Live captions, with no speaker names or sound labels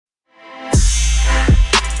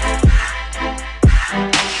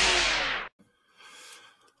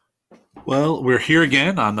Well, we're here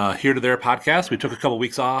again on the Here to There podcast. We took a couple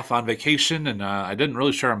weeks off on vacation, and I didn't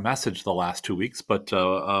really share a message the last 2 weeks, but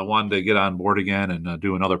I wanted to get on board again and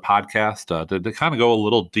do another podcast to kind of go a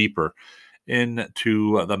little deeper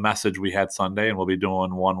into the message we had Sunday, and we'll be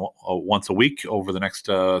doing one once a week over the next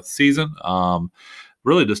season.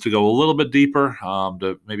 Really, just to go a little bit deeper,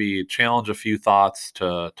 to maybe challenge a few thoughts,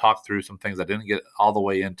 to talk through some things I didn't get all the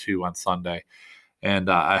way into on Sunday.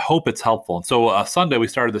 And I hope it's helpful. And so Sunday, we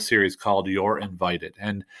started the series called You're Invited.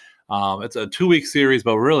 And it's a 2 week series,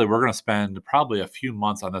 but really, we're going to spend probably a few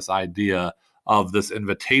months on this idea of this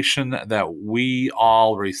invitation that we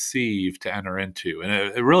all receive to enter into. And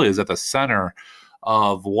it really is at the center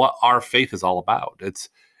of what our faith is all about.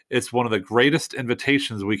 It's one of the greatest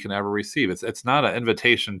invitations we can ever receive. It's not an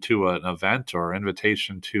invitation to an event or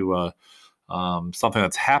invitation to something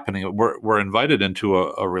that's happening. We're invited into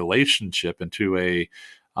a relationship, into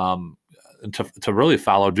to really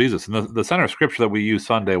follow Jesus. And the center of scripture that we used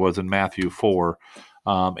Sunday was in Matthew 4,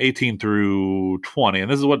 18 through 20.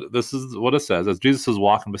 And this is what it says. As Jesus was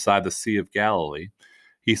walking beside the Sea of Galilee,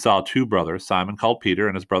 he saw two brothers, Simon called Peter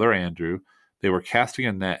and his brother Andrew. They were casting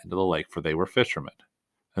a net into the lake, for they were fishermen.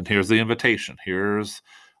 And here's the invitation. Here's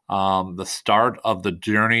the start of the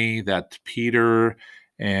journey that Peter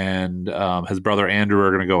and his brother Andrew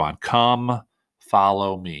are going to go on. Come,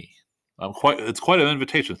 follow me. It's quite an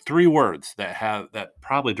invitation. 3 words that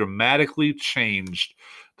probably dramatically changed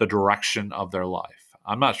the direction of their life.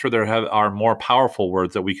 I'm not sure there are more powerful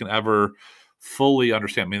words that we can ever fully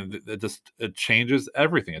understand. I mean, it changes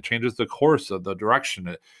everything. It changes the course of the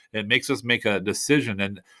direction. It makes us make a decision.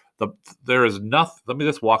 And there is nothing. Let me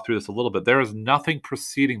just walk through this a little bit. There is nothing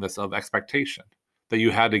preceding this of expectation. That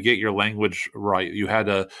you had to get your language right. You had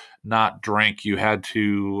to not drink. You had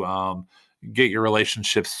to get your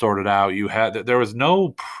relationships sorted out. There was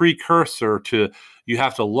no precursor to you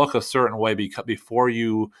have to look a certain way before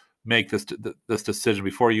you make this decision,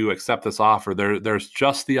 before you accept this offer. There's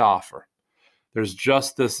just the offer. There's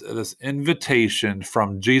just this invitation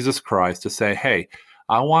from Jesus Christ to say, hey,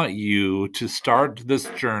 I want you to start this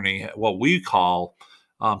journey, what we call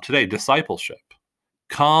today discipleship.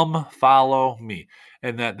 Come, follow me.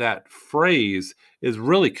 And that phrase is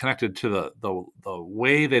really connected to the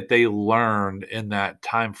way that they learned in that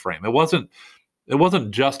time frame. It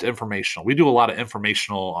wasn't just informational. We do a lot of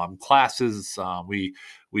informational classes. We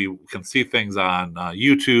can see things on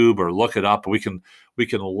YouTube or look it up. We can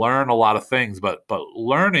learn a lot of things, but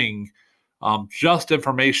learning just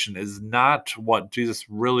information is not what Jesus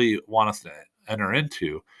really wants us to enter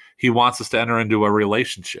into. He wants us to enter into a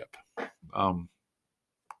relationship.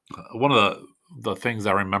 One of the things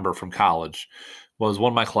I remember from college was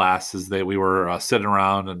one of my classes that we were sitting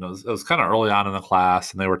around, and it was kind of early on in the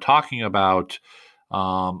class, and they were talking about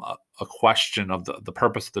a question of the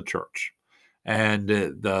purpose of the church. And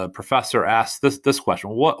the professor asked this question: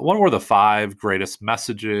 What were the 5 greatest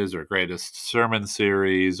messages, or greatest sermon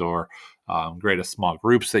series, or greatest small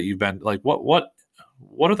groups that you've been like? What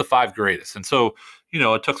are the 5 greatest? And so,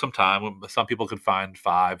 it took some time. Some people could find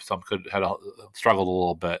 5, some had struggled a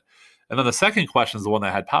little bit. And then the second question is the one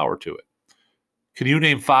that had power to it. Can you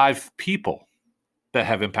name 5 people that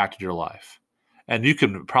have impacted your life? And you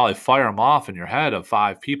can probably fire them off in your head of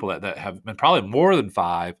 5 people that have been, probably more than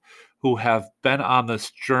 5, who have been on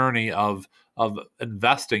this journey of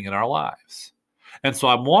investing in our lives. And so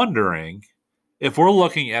I'm wondering if we're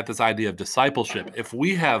looking at this idea of discipleship, if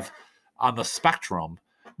we have on the spectrum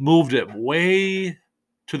moved it way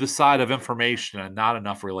to the side of information and not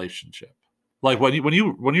enough relationship. Like when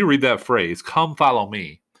you read that phrase, come follow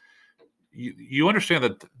me, you understand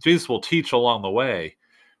that Jesus will teach along the way,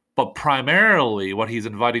 but primarily what he's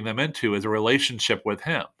inviting them into is a relationship with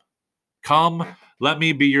him. Come, let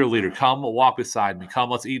me be your leader. Come walk beside me.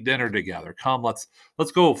 Come, let's eat dinner together. Come, let's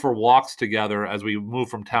go for walks together as we move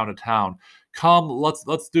from town to town. Come,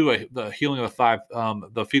 let's do the healing of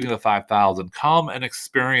the feeding of the 5,000. Come and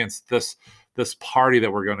experience this party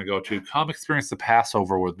that we're going to go to. Come experience the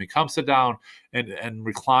Passover with me. Come sit down and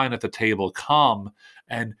recline at the table. Come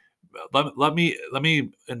and let me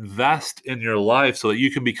invest in your life so that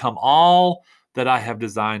you can become all that I have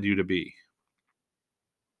designed you to be.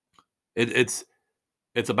 It's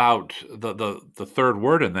about the third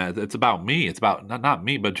word in that. It's about me. It's about not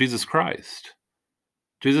me, but Jesus Christ.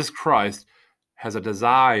 Jesus Christ has a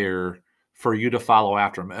desire for you to follow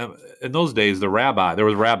after him. In those days, there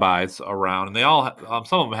was rabbis around, and they all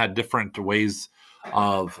some of them had different ways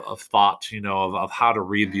of thought, of how to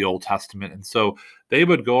read the Old Testament, and so they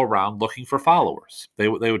would go around looking for followers. They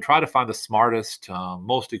would try to find the smartest,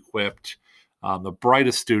 most equipped, the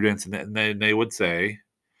brightest students, and they would say.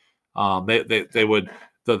 They would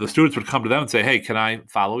the students would come to them and say, "Hey, can I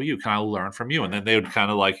follow you? Can I learn from you?" And then they would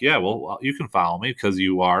kind of like, "Yeah, well, you can follow me because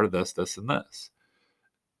you are this, this, and this."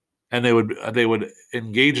 And they would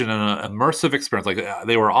engage in an immersive experience, like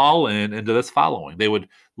they were all in into this following. They would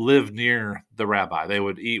live near the rabbi, they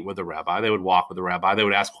would eat with the rabbi, they would walk with the rabbi, they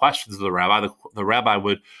would ask questions of the rabbi, the rabbi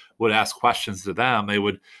would ask questions to them. They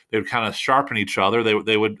would kind of sharpen each other.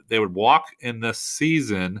 They would walk in this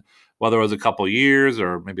season, whether it was a couple of years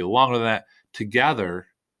or maybe longer than that, together,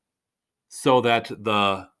 so that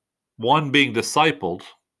the one being discipled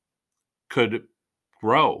could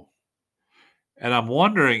grow. And I'm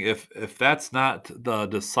wondering if that's not the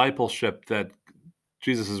discipleship that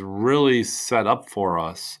Jesus has really set up for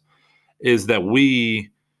us, is that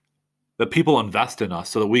people invest in us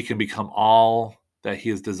so that we can become all that he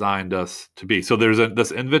has designed us to be. So there's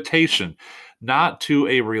this invitation, not to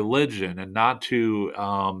a religion and not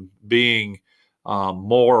to being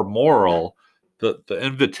more moral. The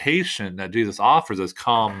invitation that Jesus offers is,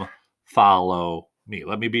 come follow me.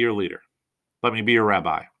 Let me be your leader. Let me be your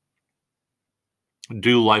rabbi.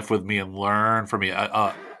 Do life with me and learn from me.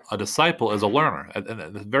 A disciple is a learner.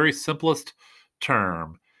 In the very simplest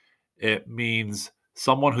term, it means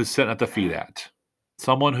someone who's sitting at the feet at,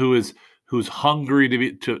 someone who's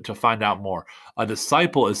hungry to find out more. A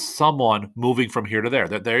disciple is someone moving from here to there,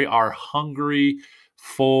 that they are hungry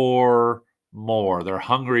for more. They're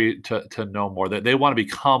hungry to know more, that they want to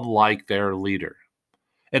become like their leader.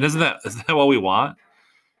 And isn't that what we want?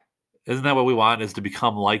 Isn't that what we want, is to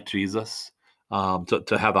become like Jesus,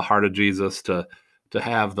 to have the heart of Jesus, to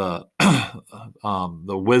have the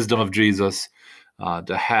the wisdom of Jesus,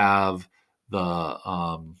 to have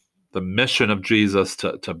the mission of Jesus,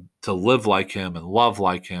 to live like him and love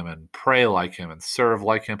like him and pray like him and serve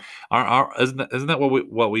like him. Isn't that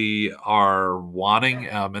what we are wanting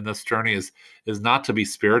in this journey, is not to be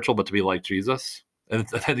spiritual but to be like Jesus? And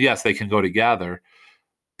yes, they can go together,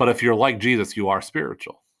 but if you're like Jesus, you are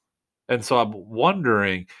spiritual. And so I'm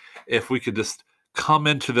wondering if we could just come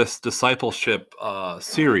into this discipleship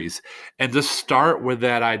series and just start with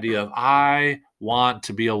that idea of, I want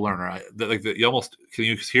to be a learner. You almost, can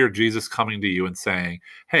you hear Jesus coming to you and saying,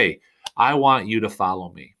 hey, I want you to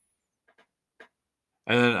follow me.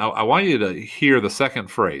 And then I want you to hear the second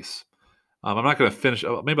phrase. I'm not going to finish.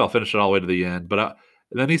 Maybe I'll finish it all the way to the end. But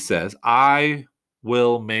then he says, I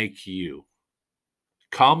will make you.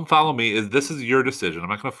 Come follow me. This is your decision. I'm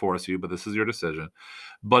not going to force you, but this is your decision.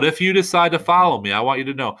 But if you decide to follow me, I want you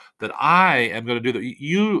to know that I am going to do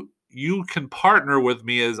that. You can partner with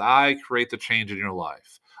me as I create the change in your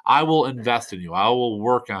life. I will invest in you. I will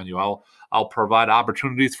work on you. I'll provide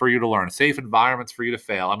opportunities for you to learn, safe environments for you to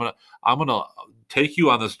fail. I'm gonna take you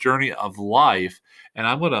on this journey of life, and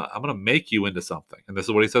I'm gonna make you into something. And this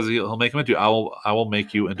is what he says he'll make him into. I will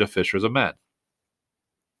make you into fishers of men.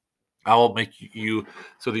 I will make you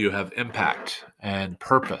so that you have impact and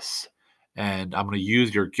purpose. And I'm going to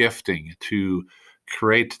use your gifting to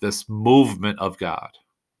create this movement of God.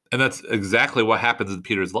 And that's exactly what happens in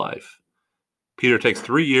Peter's life. Peter takes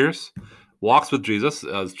 3 years, walks with Jesus,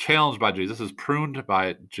 is challenged by Jesus, is pruned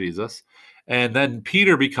by Jesus. And then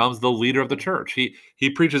Peter becomes the leader of the church. He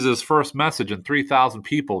preaches his first message, and 3,000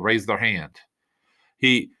 people raise their hand.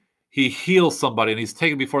 He heals somebody, and he's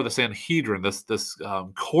taken before the Sanhedrin, this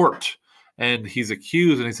court, and he's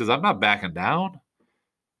accused, and he says, I'm not backing down.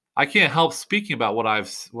 I can't help speaking about what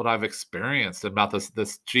I've experienced about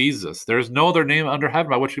this Jesus. There's no other name under heaven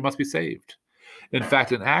by which you must be saved. In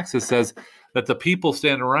fact, in Acts it says that the people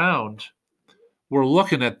standing around were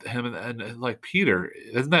looking at him and like, Peter,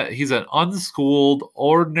 isn't that he's an unschooled,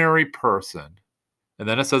 ordinary person? And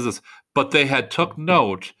then it says this, but they had took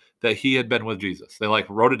note that he had been with Jesus. They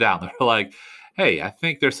wrote it down. They're like, hey, I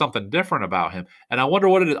think there's something different about him. And I wonder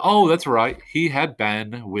what it is. Oh, that's right. He had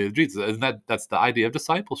been with Jesus. And that's the idea of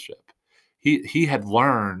discipleship. He had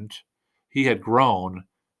learned, he had grown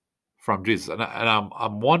from Jesus. And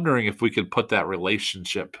I'm wondering if we could put that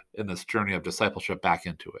relationship in this journey of discipleship back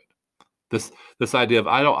into it. This idea of,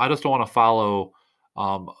 I just don't want to follow,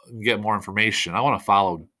 get more information. I want to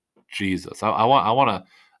follow Jesus. I want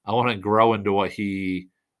to grow into what he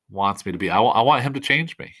wants me to be. I want him to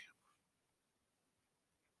change me.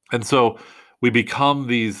 And so we become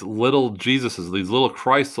these little Jesuses, these little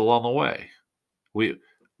Christs along the way. We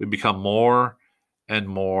become more and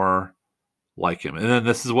more like him. And then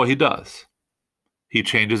this is what he does. He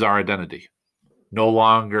changes our identity. No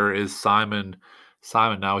longer is Simon.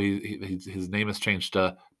 Now his name is changed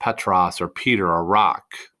to Petros, or Peter, or Rock.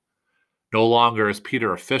 No longer is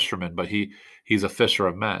Peter a fisherman, but he's a fisher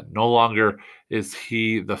of men. No longer is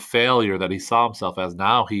he the failure that he saw himself as.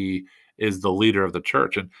 Now he is the leader of the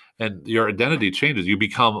church, and your identity changes. You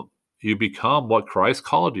become what Christ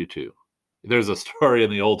called you to. There's a story in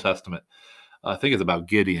the Old Testament, I think it's about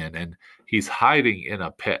Gideon, and he's hiding in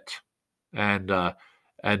a pit, and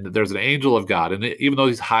there's an angel of God, and even though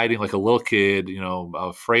he's hiding like a little kid,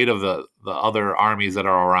 afraid of the other armies that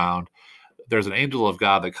are around, there's an angel of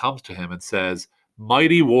God that comes to him and says,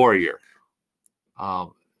 "Mighty warrior."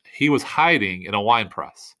 He was hiding in a wine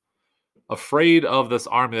press, afraid of this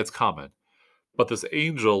army that's coming. But this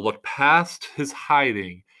angel looked past his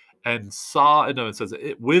hiding and saw and says,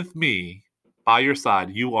 "With me by your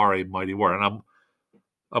side, you are a mighty warrior." And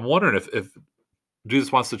I'm wondering if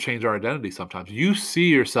Jesus wants to change our identity sometimes. You see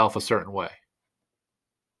yourself a certain way.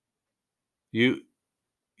 You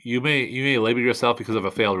may label yourself because of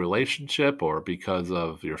a failed relationship, or because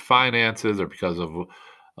of your finances, or because of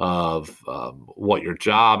what your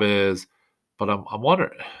job is. But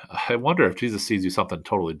I wonder if Jesus sees you something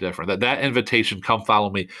totally different. That invitation, "Come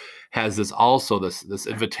follow me," has this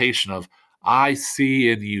invitation of, "I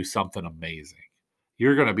see in you something amazing.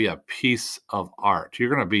 You're going to be a piece of art. You're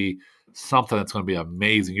going to be something that's going to be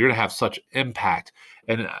amazing. You're going to have such impact."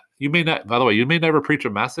 And you may not, by the way, you may never preach a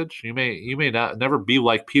message. You may not never be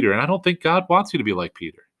like Peter. And I don't think God wants you to be like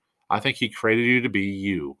Peter. I think he created you to be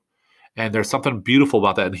you. And there's something beautiful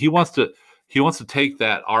about that. And he wants to take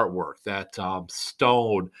that artwork, that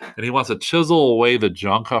stone, and he wants to chisel away the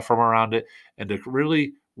junk from around it, and to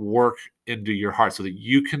really work into your heart so that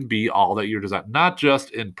you can be all that you're designed, not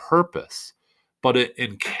just in purpose, but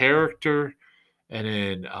in character, and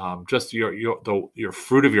in just your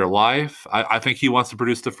fruit of your life. I think he wants to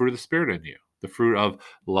produce the fruit of the Spirit in you, the fruit of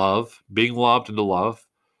love, being loved and to love,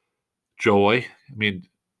 joy. I mean,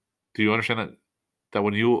 do you understand that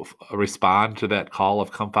when you respond to that call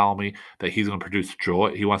of "Come follow me," that he's going to produce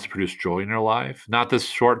joy? He wants to produce joy in your life, not this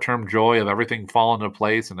short-term joy of everything falling into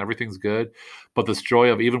place and everything's good, but this joy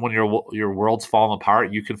of, even when your world's falling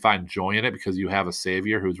apart, you can find joy in it because you have a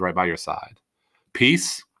Savior who's right by your side.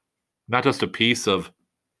 Peace, not just a peace of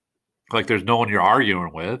like there's no one you're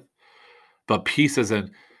arguing with, but peace as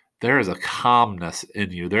in there is a calmness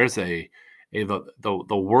in you. There's the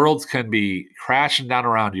worlds can be crashing down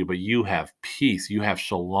around you, but you have peace. You have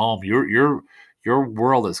shalom. Your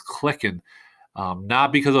world is clicking,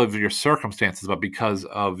 not because of your circumstances, but because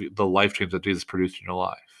of the life change that Jesus produced in your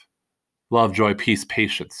life. Love, joy, peace,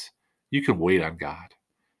 patience. You can wait on God.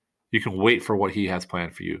 You can wait for what he has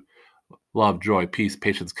planned for you. Love, joy, peace,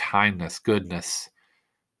 patience, kindness, goodness.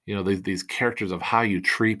 These characters of how you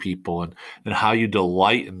treat people, and how you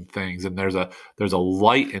delight in things. And there's a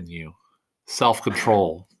light in you,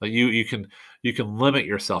 self-control, that you can limit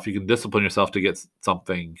yourself, you can discipline yourself to get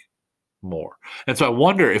something more. And so I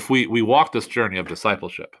wonder if we walk this journey of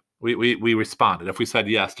discipleship, we responded. If we said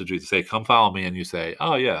yes to Jesus, say, "Come follow me," and you say,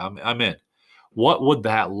 "Oh yeah, I'm in," what would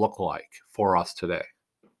that look like for us today?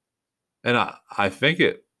 And I think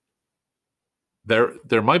there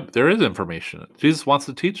is information. Jesus wants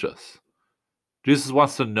to teach us. Jesus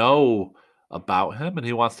wants to know about him, and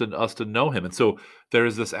he wants us to know him. And so there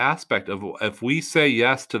is this aspect of, if we say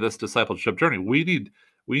yes to this discipleship journey, we need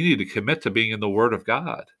to commit to being in the Word of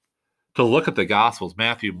God, to look at the Gospels,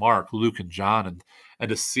 Matthew, Mark, Luke, and John, and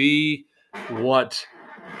to see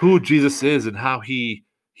who Jesus is and how he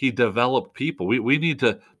developed people. We need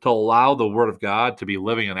to allow the Word of God to be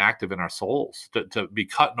living and active in our souls, to be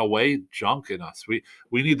cutting away junk in us. We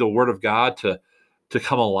need the Word of God to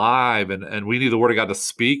come alive, and we need the Word of God to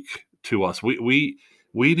speak to us. We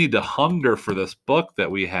need to hunger for this book that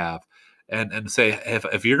we have, and say,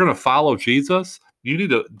 if you're going to follow Jesus, you need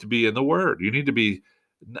to be in the Word. You need to be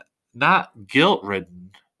not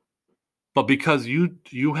guilt-ridden, but because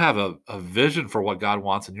you have a vision for what God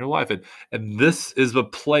wants in your life. And this is the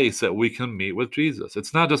place that we can meet with Jesus.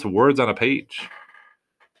 It's not just words on a page.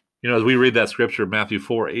 As we read that scripture, Matthew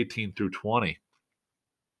 4:18-20,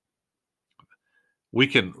 we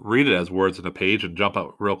can read it as words on a page and jump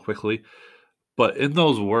out real quickly. But in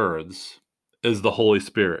those words is the Holy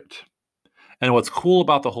Spirit. And what's cool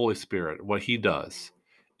about the Holy Spirit, what he does,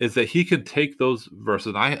 is that he can take those verses,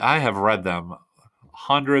 and I have read them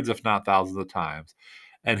hundreds, if not thousands of times,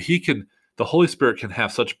 and the Holy Spirit can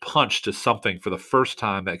have such punch to something for the first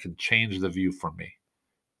time that can change the view for me.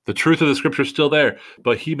 The truth of the scripture is still there,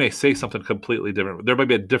 but he may say something completely different. There may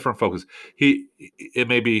be a different focus. It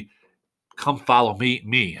may be, "Come follow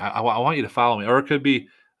me. I want you to follow me." Or it could be,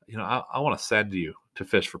 I want to send you to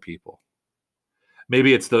fish for people.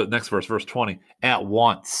 Maybe it's the next verse 20. At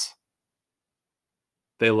once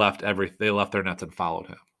they left their nets and followed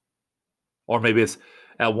him. Or maybe it's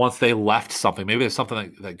at once they left something. Maybe there's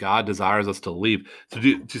something that God desires us to leave. So do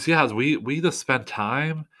you see how we just spend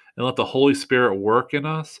time and let the Holy Spirit work in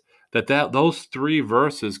us, that those 3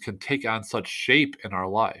 verses can take on such shape in our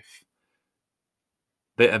life.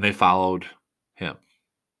 They followed him.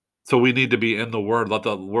 So we need to be in the Word. Let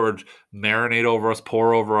the Word marinate over us,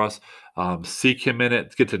 pour over us, seek Him in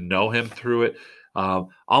it, get to know Him through it.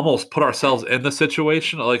 Almost put ourselves in the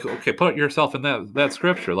situation. Like, okay, put yourself in that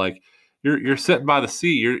scripture. Like, you're sitting by the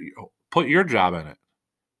sea. Put your job in it.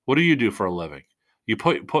 What do you do for a living?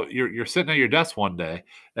 You're sitting at your desk one day,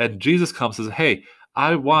 and Jesus comes and says, "Hey,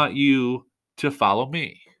 I want you to follow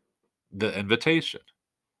me." The invitation,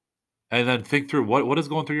 and then think through what is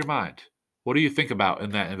going through your mind. What do you think about in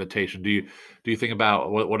that invitation? Do you think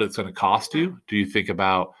about what it's going to cost you? Do you think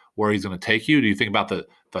about where he's going to take you? Do you think about the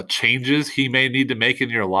changes he may need to make in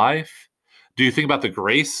your life? Do you think about the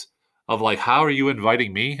grace of, like, how are you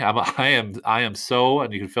inviting me? I am so,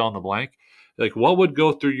 and you can fill in the blank. Like, what would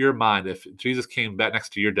go through your mind if Jesus came back next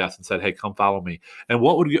to your desk and said, "Hey, come follow me"? And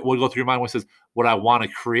what would go through your mind when he says, "What I want to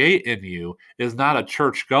create in you is not a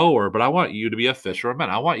church goer, but I want you to be a fisher of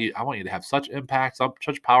men. I want you to have such impact,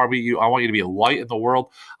 such power be you. I want you to be a light in the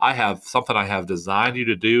world. I have something I have designed you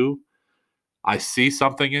to do. I see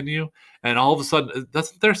something in you." And all of a sudden,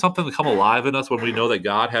 doesn't there something to come alive in us when we know that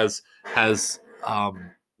God has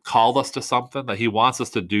called us to something, that He wants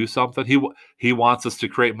us to do something? He wants us to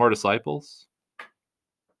create more disciples.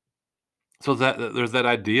 So that there's that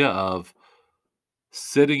idea of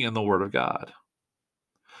sitting in the Word of God.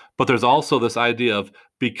 But there's also this idea of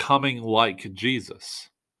becoming like Jesus.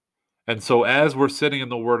 And so as we're sitting in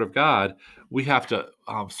the Word of God, we have to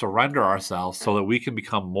surrender ourselves so that we can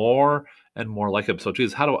become more and more like Him. So,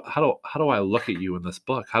 Jesus, how do I look at you in this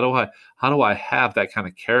book? How do I have that kind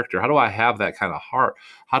of character? How do I have that kind of heart?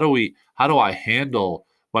 How do I handle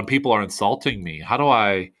when people are insulting me? How do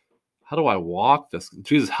I walk this?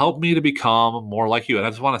 Jesus, help me to become more like you. And I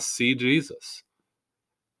just want to see Jesus.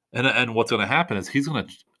 And what's going to happen is He's going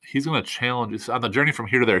to challenge you on the journey from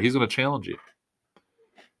here to there. He's going to challenge you.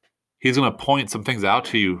 He's going to point some things out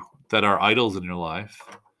to you that are idols in your life.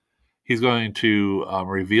 He's going to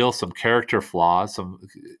reveal some character flaws.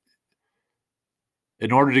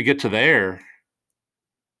 In order to get to there's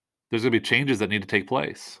going to be changes that need to take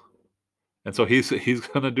place. And so he's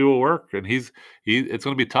going to do a work, and it's going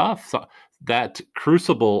to be tough. So that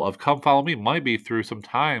crucible of come follow me might be through some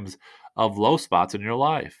times of low spots in your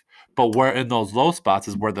life. But where in those low spots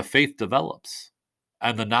is where the faith develops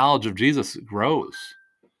and the knowledge of Jesus grows.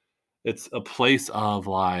 It's a place of,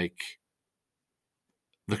 like,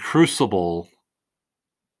 the crucible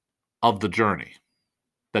of the journey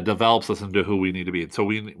that develops us into who we need to be. And so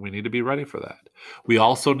we need to be ready for that. We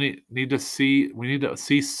also need to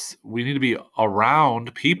be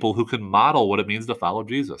around people who can model what it means to follow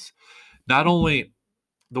Jesus. Not only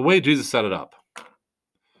the way Jesus set it up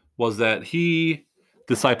was that He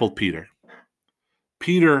discipled Peter.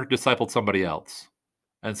 Peter discipled somebody else,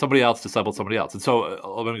 and somebody else discipled somebody else. And so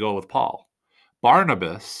I'm going to go with Paul.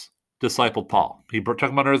 Barnabas discipled Paul. He took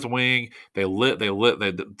him under his wing. They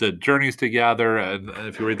did journeys together. And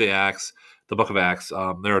if you read the book of Acts,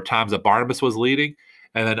 there are times that Barnabas was leading,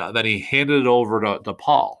 and then he handed it over to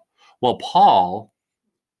Paul. Well, Paul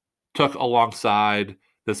took alongside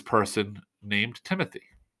this person named Timothy.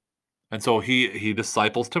 And so he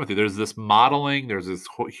disciples Timothy. There's this modeling, there's this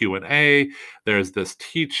Q&A, there's this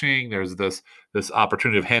teaching, there's this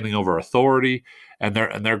opportunity of handing over authority, and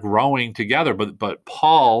they're growing together. But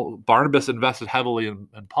Barnabas invested heavily in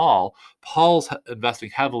Paul. Paul's investing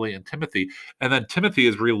heavily in Timothy, and then Timothy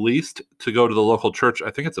is released to go to the local church,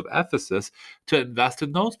 I think it's of Ephesus, to invest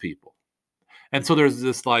in those people. And so there's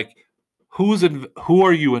this, like, who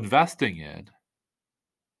are you investing in?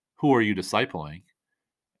 Who are you discipling?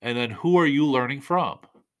 And then who are you learning from?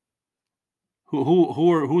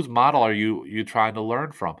 Whose model are you trying to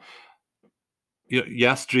learn from?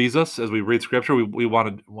 Yes, Jesus. As we read Scripture, we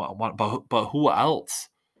want, but who else?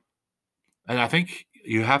 And I think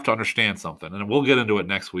you have to understand something, and we'll get into it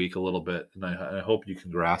next week a little bit. And I hope you can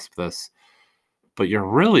grasp this. But you're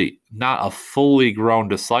really not a fully grown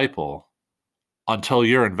disciple until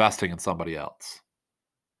you're investing in somebody else.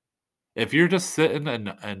 If you're just sitting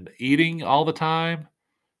and eating all the time,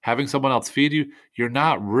 having someone else feed you, you're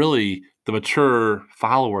not really the mature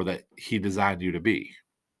follower that He designed you to be.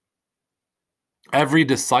 Every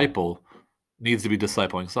disciple needs to be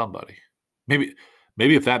discipling somebody. Maybe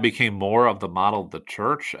if that became more of the model of the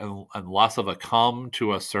church and less of a come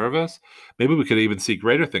to a service, maybe we could even see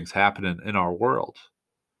greater things happen in our world.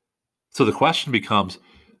 So the question becomes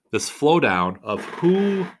this flow down of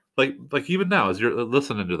who, like even now as you're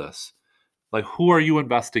listening to this, like, who are you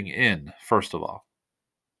investing in, first of all?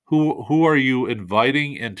 Who are you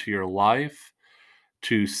inviting into your life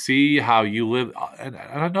to see how you live. And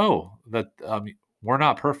I know that we're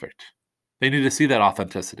not perfect. They need to see that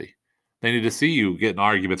authenticity. They need to see you get in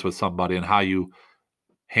arguments with somebody and how you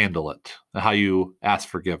handle it, and how you ask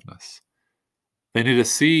forgiveness. They need to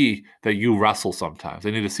see that you wrestle sometimes.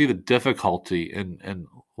 They need to see the difficulty in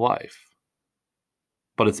life.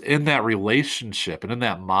 But it's in that relationship and in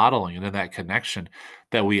that modeling and in that connection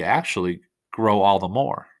that we actually grow all the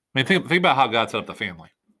more. I mean, think about how God set up the family.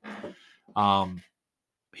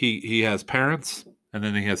 He has parents and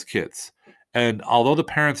then he has kids. And although the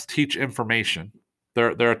parents teach information,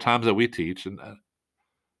 there are times that we teach, and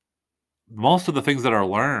most of the things that are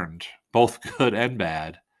learned, both good and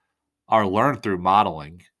bad, are learned through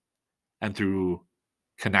modeling and through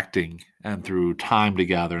connecting and through time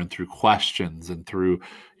together and through questions and through,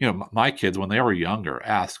 my kids, when they were younger,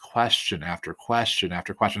 asked question after question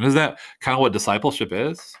after question. Isn't that kind of what discipleship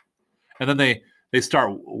is? And then they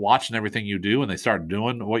start watching everything you do and they start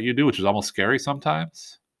doing what you do, which is almost scary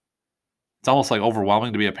sometimes. It's almost like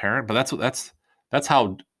overwhelming to be a parent, but that's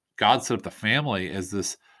how God set up the family. Is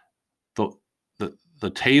this the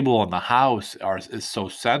table and the house is so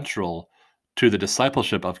central to the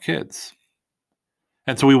discipleship of kids.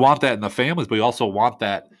 And so we want that in the families, but we also want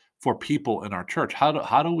that for people in our church. How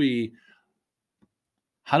do we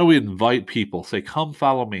invite people, say, come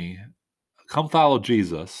follow me, come follow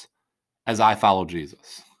Jesus as I follow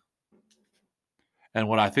Jesus? And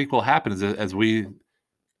what I think will happen is, as we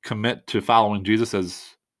commit to following Jesus, as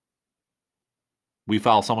we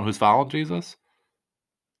follow someone who's following Jesus,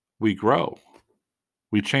 we grow,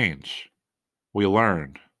 we change, we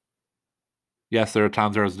learn. Yes, there are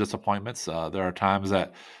times there's disappointments. There are times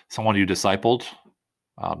that someone you discipled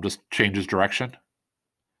just changes direction.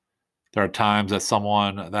 There are times that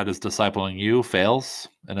someone that is discipling you fails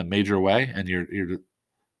in a major way, and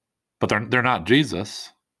but they're not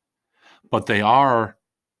Jesus, but they are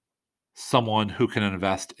someone who can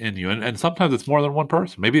invest in you. And sometimes it's more than one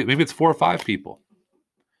person. Maybe it's 4 or 5 people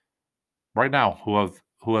right now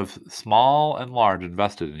who have small and large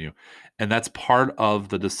invested in you. And that's part of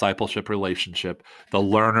the discipleship relationship, the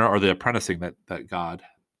learner or the apprenticing that God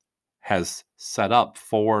has set up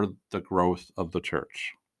for the growth of the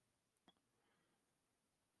church.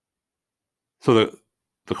 So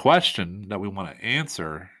the question that we want to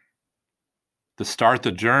answer to start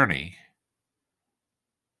the journey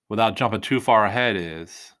without jumping too far ahead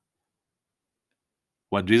is,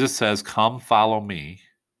 when Jesus says, come follow me,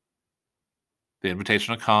 the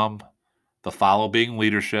invitation to come, the follow being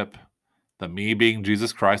leadership, the me being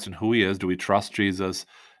Jesus Christ and who he is. Do we trust Jesus?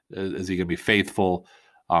 Is he going to be faithful?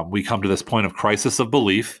 We come to this point of crisis of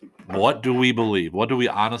belief. What do we believe? What do we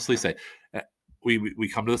honestly say? We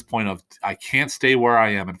come to this point of, I can't stay where I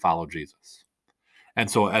am and follow Jesus. And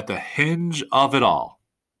so at the hinge of it all,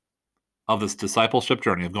 of this discipleship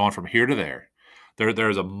journey of going from here to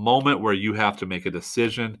there's a moment where you have to make a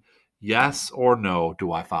decision. Yes or no,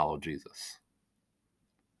 do I follow Jesus?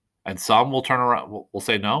 And some will turn around, will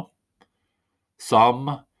say no.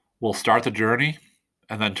 Some will start the journey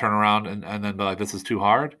and then turn around and then be like, this is too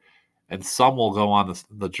hard. And some will go on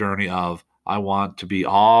the journey of, I want to be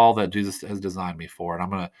all that Jesus has designed me for. And I'm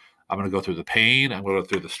going to go through the pain. I'm going to go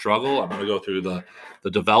through the struggle. I'm going to go through the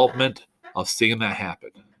development of seeing that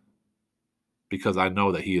happen. Because I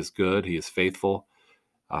know that he is good. He is faithful.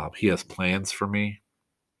 He has plans for me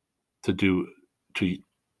to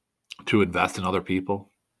invest in other people.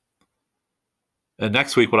 And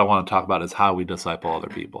next week, what I want to talk about is how we disciple other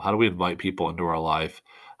people. How do we invite people into our life?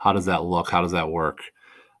 How does that look? How does that work?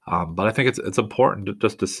 But I think it's important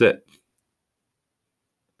just to sit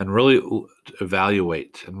and really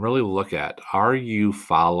evaluate and really look at, are you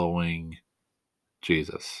following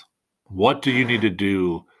Jesus? What do you need to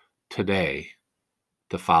do today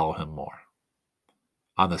to follow him more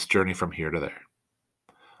on this journey from here to there?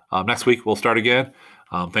 Next week, we'll start again.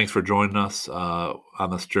 Thanks for joining us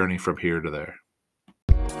on this journey from here to there.